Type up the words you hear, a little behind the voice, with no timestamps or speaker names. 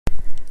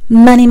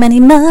Money, money,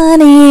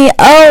 money.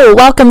 Oh,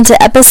 welcome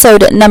to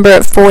episode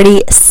number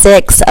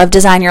 46 of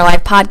Design Your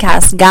Life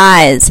podcast.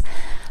 Guys,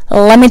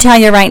 let me tell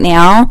you right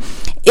now,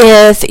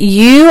 if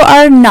you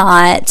are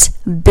not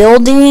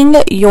building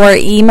your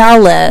email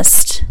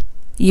list,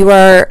 you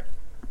are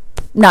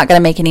not going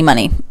to make any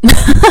money.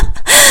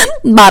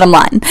 Bottom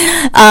line.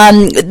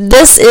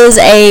 This is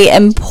a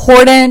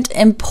important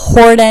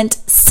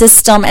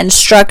system and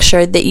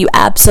structure that you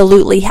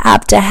absolutely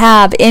have to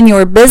have in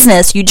your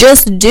business. You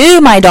just do,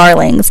 my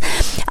darlings.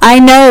 I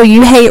know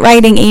you hate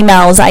writing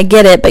emails. I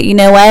get it. But you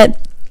know what?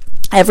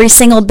 Every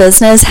single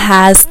business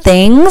has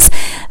things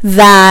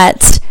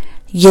that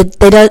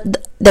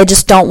they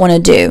just don't want to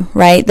do,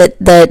 right? That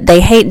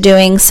they hate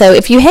doing. So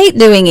if you hate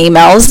doing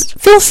emails,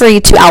 feel free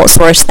to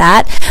outsource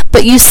that,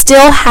 but you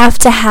still have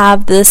to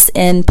have this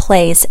in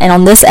place. And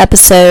on this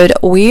episode,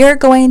 we are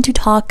going to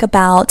talk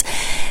about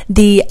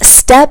the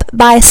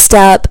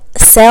step-by-step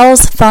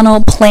sales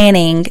funnel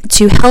planning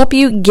to help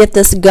you get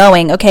this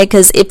going, okay?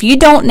 Because if you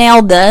don't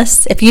nail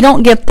this, if you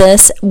don't get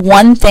this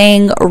one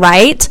thing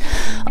right,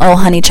 oh,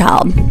 honey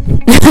child,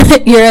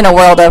 you're in a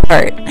world of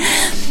hurt.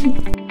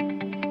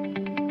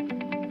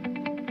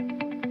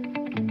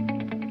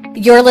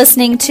 You're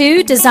listening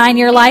to Design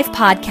Your Life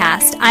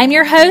podcast. I'm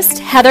your host,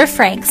 Heather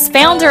Franks,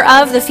 founder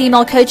of the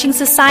Female Coaching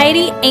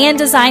Society and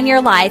Design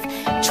Your Life,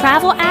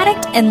 travel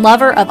addict and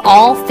lover of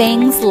all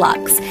things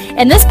luxe.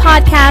 In this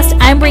podcast,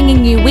 I'm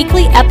bringing you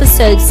weekly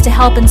episodes to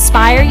help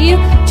inspire you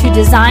to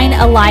design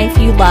a life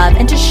you love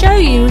and to show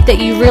you that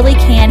you really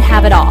can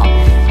have it all.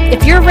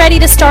 If you're ready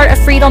to start a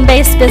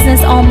freedom-based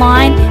business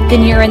online,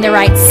 then you're in the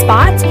right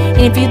spot.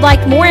 And if you'd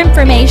like more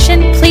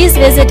information, please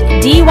visit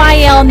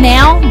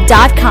dylnow.com.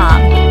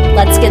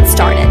 Let's get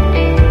started.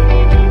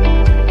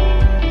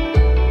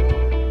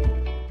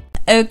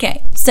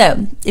 Okay,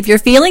 so if you're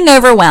feeling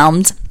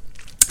overwhelmed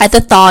at the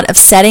thought of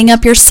setting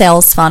up your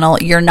sales funnel,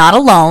 you're not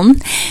alone.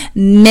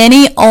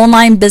 Many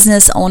online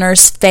business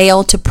owners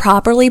fail to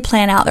properly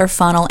plan out their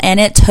funnel, and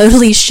it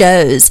totally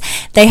shows.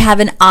 They have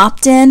an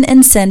opt-in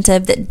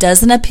incentive that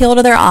doesn't appeal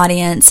to their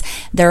audience.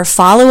 Their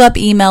follow-up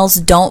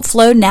emails don't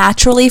flow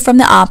naturally from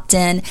the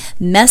opt-in.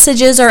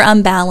 Messages are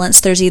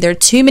unbalanced. There's either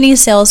too many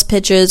sales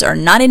pitches or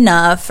not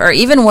enough, or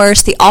even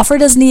worse, the offer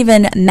doesn't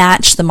even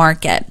match the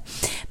market.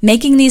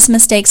 Making these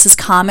mistakes is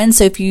common,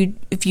 so if you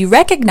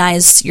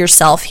recognize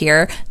yourself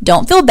here,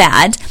 don't feel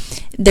bad.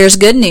 There's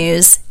good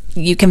news.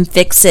 You can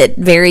fix it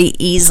very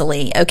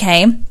easily,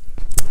 okay?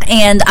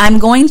 And I'm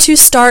going to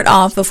start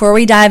off, before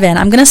we dive in,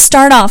 I'm going to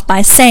start off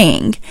by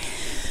saying,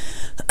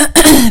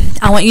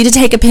 I want you to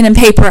take a pen and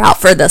paper out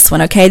for this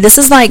one, okay? This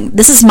is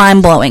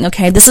mind-blowing,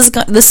 okay?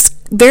 This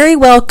very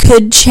well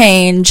could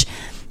change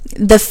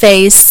the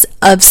face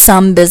of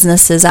some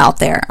businesses out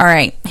there. All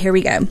right, here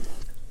we go.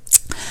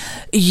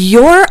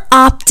 Your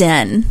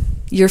opt-in,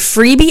 your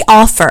freebie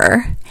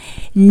offer,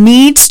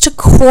 needs to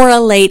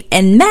correlate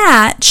and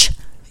match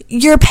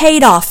your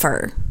paid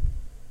offer.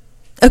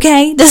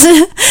 Okay?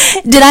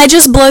 Did I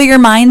just blow your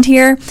mind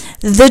here?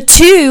 The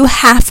two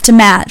have to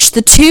match.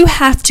 The two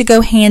have to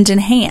go hand in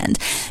hand.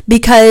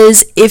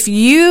 Because if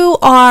you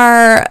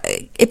have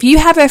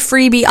a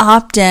freebie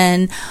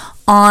opt-in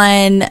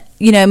on,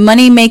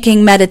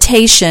 money-making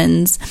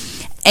meditations,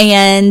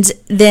 and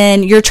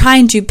then you're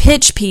trying to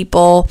pitch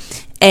people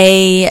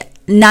a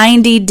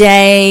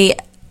 90-day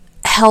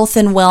health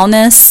and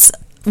wellness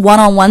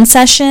one-on-one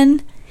session,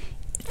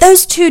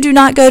 those two do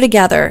not go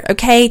together,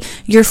 okay?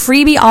 Your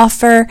freebie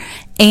offer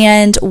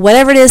and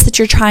whatever it is that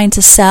you're trying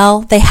to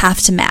sell, they have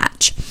to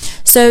match.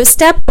 So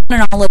step one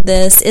in all of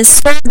this is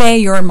survey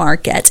your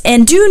market,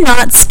 and do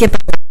not skip a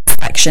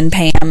section,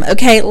 Pam,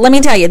 okay? Let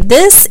me tell you,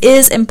 this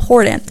is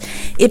important.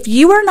 If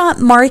you are not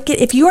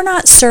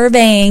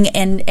surveying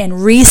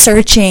and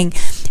researching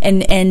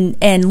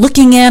and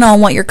looking in on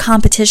what your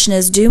competition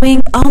is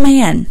doing, oh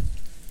man,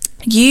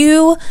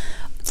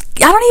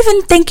 I don't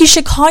even think you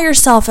should call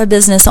yourself a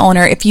business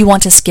owner if you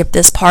want to skip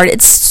this part.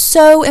 It's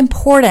so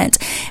important.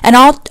 And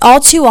all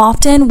too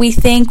often we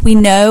think we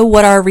know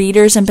what our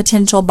readers and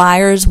potential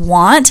buyers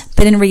want,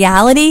 but in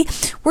reality,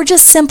 we're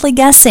just simply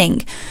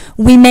guessing.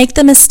 We make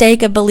the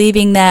mistake of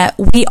believing that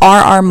we are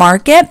our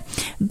market,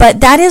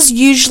 but that is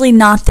usually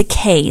not the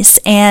case.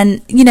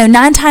 And,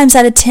 9 times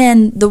out of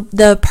 10,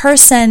 the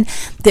person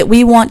that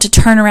we want to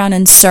turn around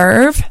and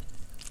serve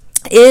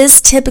is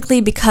typically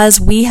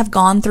because we have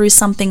gone through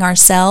something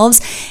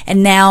ourselves,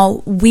 and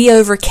now we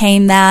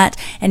overcame that,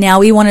 and now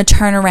we want to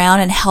turn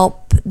around and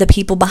help the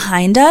people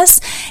behind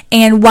us.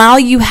 And while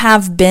you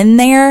have been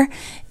there,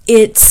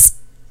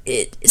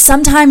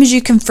 sometimes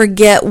you can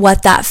forget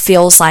what that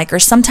feels like, or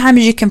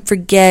sometimes you can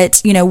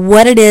forget,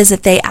 what it is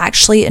that they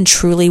actually and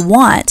truly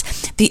want.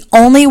 The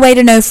only way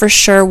to know for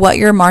sure what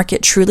your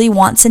market truly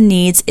wants and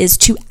needs is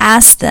to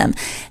ask them.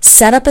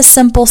 Set up a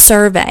simple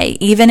survey,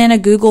 even in a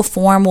Google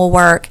form will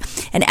work,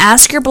 and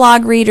ask your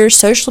blog readers,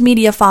 social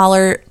media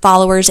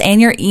followers, and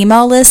your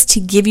email list to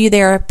give you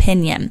their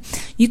opinion.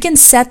 You can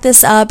set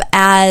this up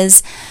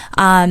as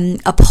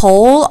a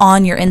poll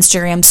on your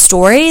Instagram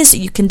stories.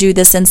 You can do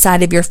this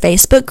inside of your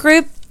Facebook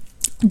group.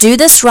 Do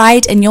this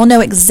right and you'll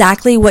know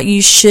exactly what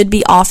you should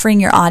be offering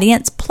your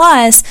audience.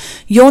 Plus,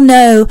 you'll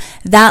know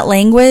that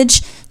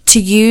language to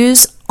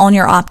use on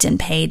your opt-in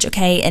page,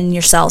 okay, and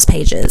your sales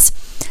pages.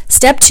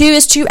 Step 2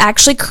 is to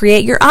actually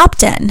create your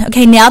opt-in.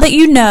 Okay, now that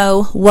you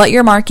know what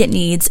your market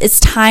needs,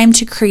 it's time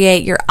to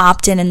create your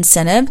opt-in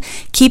incentive.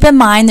 Keep in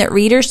mind that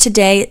readers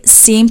today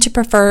seem to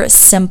prefer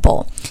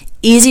simple,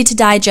 easy to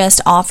digest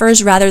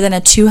offers rather than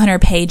a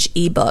 200-page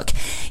ebook.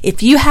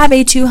 If you have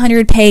a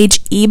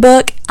 200-page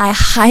ebook, I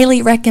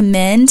highly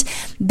recommend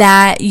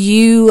that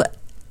you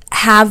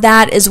have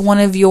that as one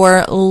of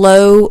your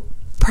low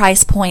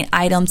price point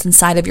items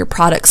inside of your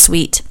product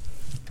suite.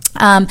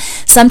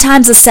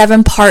 Sometimes a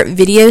 7-part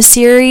video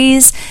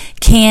series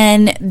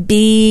can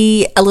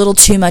be a little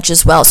too much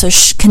as well. So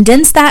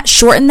condense that,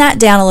 shorten that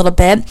down a little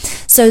bit.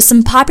 So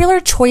some popular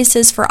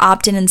choices for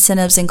opt-in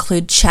incentives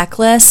include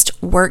checklist,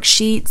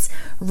 worksheets,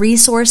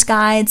 resource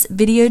guides,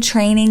 video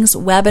trainings,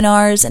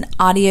 webinars, and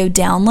audio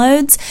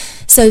downloads.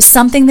 So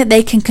something that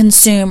they can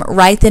consume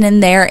right then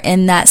and there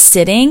in that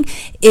sitting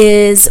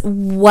is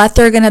what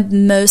they're going to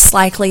most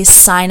likely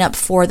sign up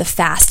for the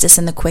fastest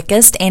and the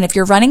quickest. And if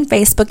you're running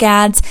Facebook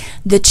ads,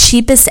 the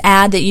cheapest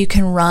ad that you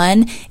can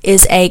run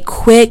is a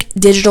quick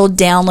digital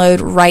download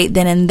right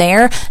then and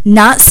there,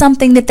 not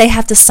something that they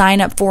have to sign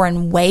up for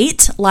and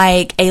wait,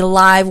 like a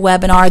live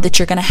webinar that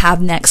you're going to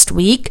have next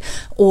week,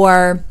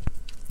 or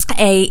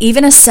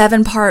even a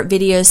 7-part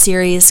video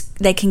series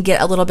they can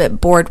get a little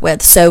bit bored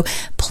with. So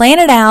plan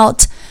it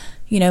out,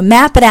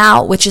 map it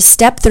out, which is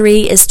step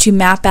 3, is to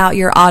map out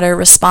your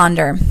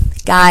autoresponder.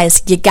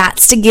 Guys, you got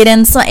to get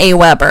into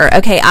Aweber.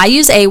 Okay, I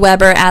use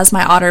Aweber as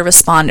my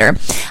autoresponder.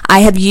 I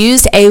have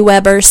used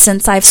Aweber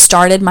since I've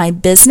started my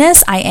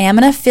business. I am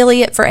an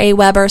affiliate for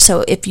Aweber,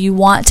 so if you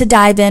want to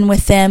dive in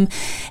with them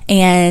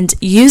and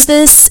use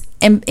this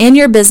in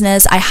your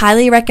business, I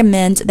highly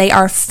recommend. They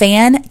are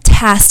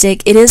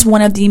fantastic. It is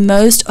one of the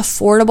most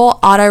affordable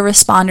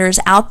autoresponders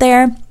out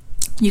there.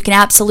 You can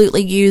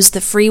absolutely use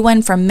the free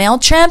one from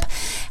MailChimp.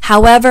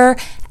 However,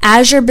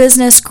 as your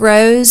business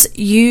grows,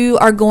 you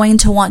are going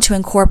to want to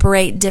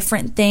incorporate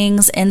different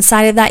things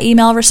inside of that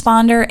email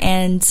responder.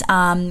 And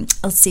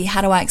let's see,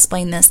 how do I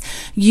explain this?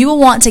 You will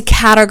want to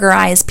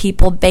categorize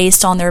people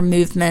based on their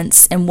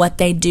movements and what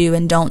they do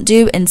and don't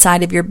do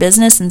inside of your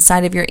business,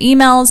 inside of your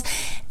emails.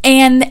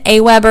 And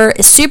Aweber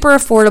is super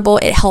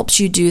affordable. It helps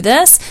you do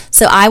this.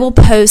 So I will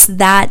post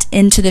that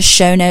into the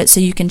show notes so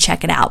you can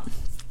check it out.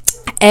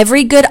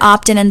 Every good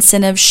opt-in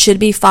incentive should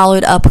be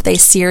followed up with a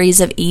series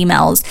of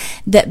emails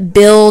that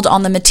build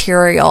on the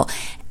material.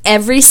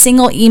 Every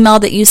single email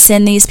that you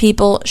send these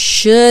people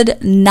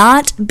should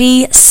not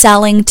be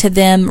selling to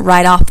them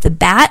right off the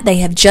bat. They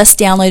have just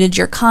downloaded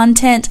your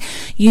content.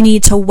 You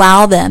need to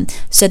wow them.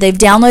 So they've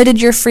downloaded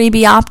your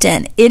freebie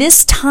opt-in. It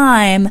is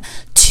time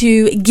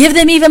to give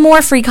them even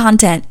more free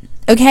content,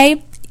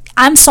 okay?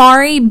 I'm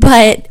sorry,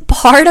 but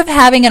part of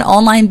having an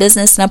online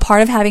business and a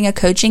part of having a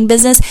coaching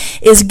business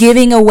is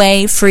giving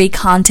away free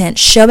content,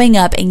 showing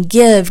up and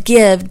give,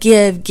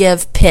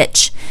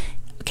 pitch.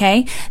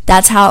 Okay,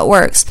 that's how it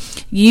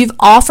works. You've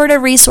offered a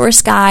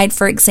resource guide,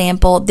 for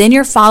example, then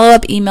your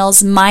follow-up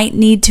emails might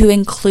need to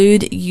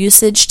include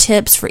usage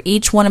tips for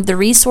each one of the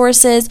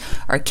resources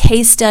or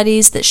case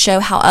studies that show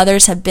how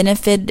others have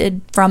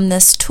benefited from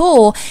this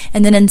tool.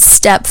 And then in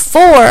step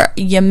 4,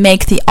 you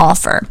make the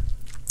offer.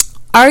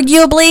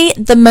 Arguably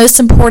the most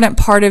important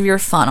part of your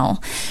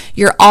funnel.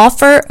 Your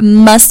offer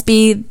must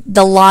be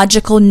the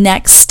logical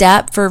next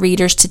step for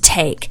readers to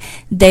take.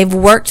 They've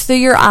worked through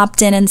your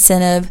opt-in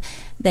incentive.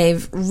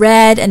 They've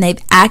read and they've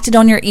acted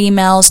on your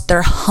emails.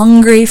 They're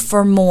hungry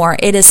for more.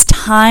 It is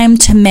time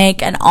to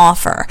make an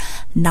offer.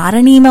 Not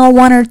an email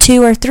 1 or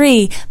 2 or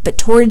 3, but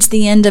towards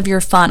the end of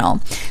your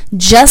funnel.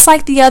 Just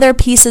like the other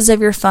pieces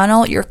of your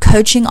funnel, your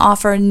coaching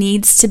offer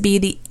needs to be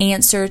the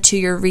answer to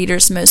your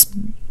reader's most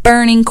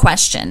burning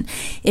question.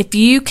 If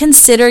you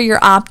consider your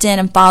opt-in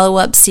and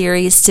follow-up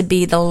series to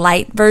be the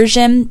light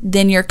version,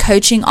 then your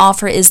coaching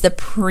offer is the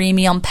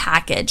premium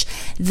package,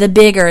 the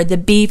bigger, the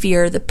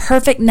beefier, the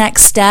perfect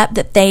next step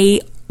that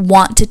they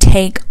want to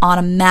take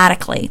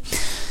automatically.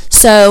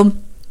 So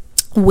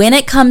when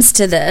it comes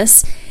to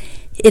this,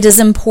 it is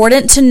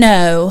important to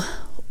know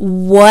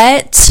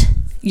what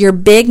your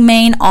big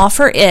main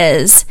offer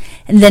is,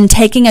 and then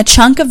taking a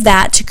chunk of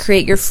that to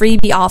create your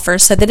freebie offer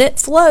so that it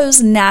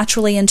flows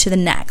naturally into the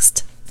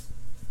next.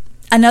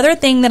 Another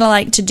thing that I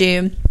like to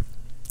do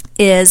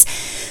is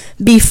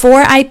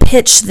before I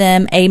pitch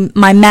them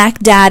my Mac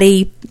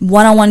Daddy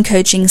one-on-one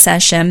coaching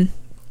session,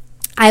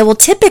 I will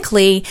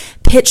typically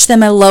pitch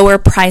them a lower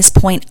price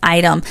point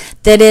item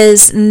that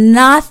is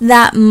not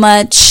that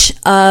much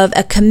of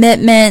a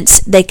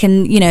commitment. They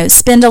can,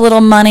 spend a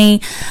little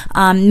money,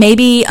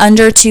 maybe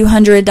under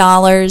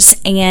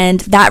 $200, and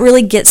that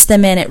really gets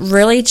them in. It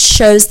really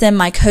shows them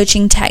my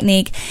coaching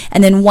technique.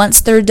 And then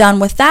once they're done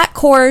with that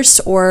course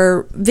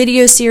or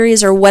video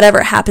series or whatever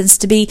it happens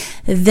to be,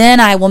 then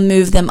I will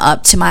move them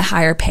up to my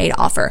higher paid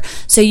offer.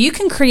 So you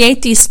can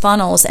create these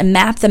funnels and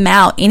map them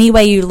out any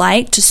way you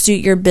like to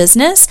suit your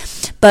business.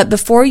 But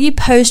before you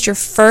post your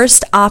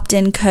first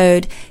opt-in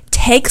code,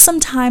 take some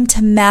time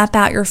to map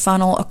out your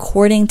funnel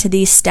according to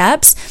these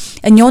steps,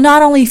 and you'll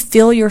not only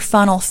fill your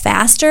funnel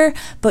faster,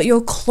 but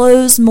you'll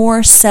close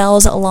more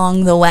sales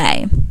along the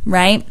way,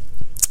 right?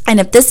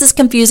 And if this is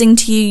confusing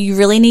to you, you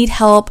really need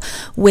help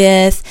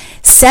with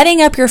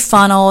setting up your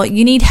funnel.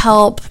 You need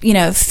help,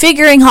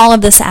 figuring all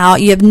of this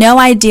out. You have no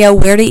idea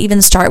where to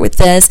even start with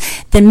this.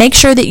 Then make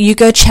sure that you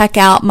go check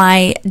out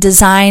my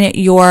Design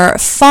Your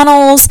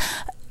Funnels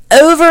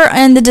over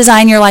on the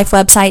Design Your Life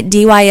website,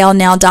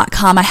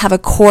 dylnow.com. I have a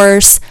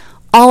course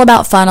all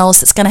about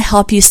funnels. It's going to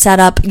help you set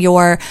up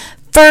your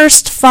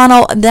first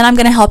funnel. Then I'm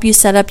going to help you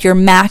set up your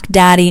Mac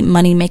Daddy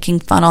money making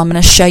funnel. I'm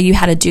going to show you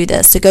how to do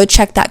this. So go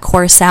check that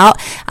course out.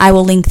 I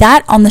will link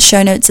that on the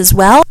show notes as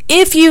well.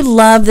 If you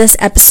love this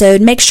episode,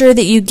 make sure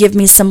that you give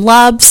me some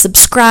love,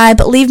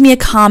 subscribe, leave me a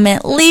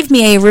comment, leave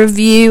me a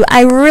review.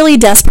 I really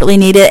desperately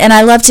need it. And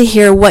I love to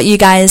hear what you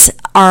guys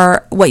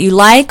what you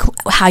like,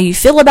 how you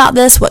feel about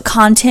this, what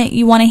content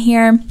you want to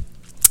hear.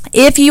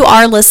 If you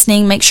are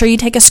listening, make sure you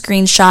take a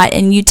screenshot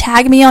and you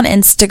tag me on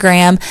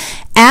Instagram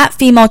at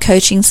Female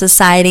Coaching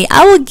Society.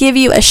 I will give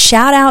you a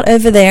shout out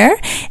over there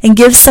and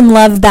give some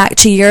love back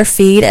to your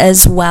feed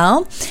as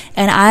well.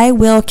 And I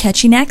will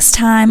catch you next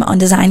time on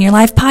Design Your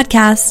Life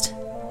Podcast.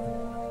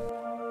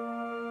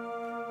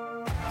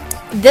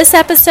 This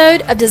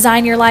episode of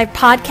Design Your Life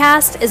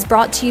Podcast is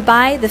brought to you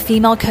by the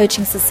Female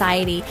Coaching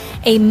Society,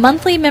 a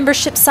monthly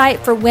membership site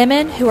for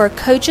women who are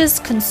coaches,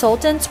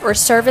 consultants, or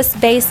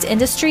service-based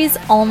industries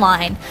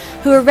online,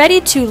 who are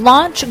ready to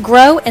launch,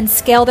 grow, and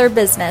scale their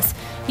business.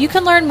 You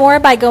can learn more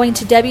by going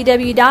to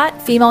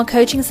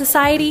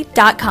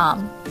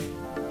www.femalecoachingsociety.com.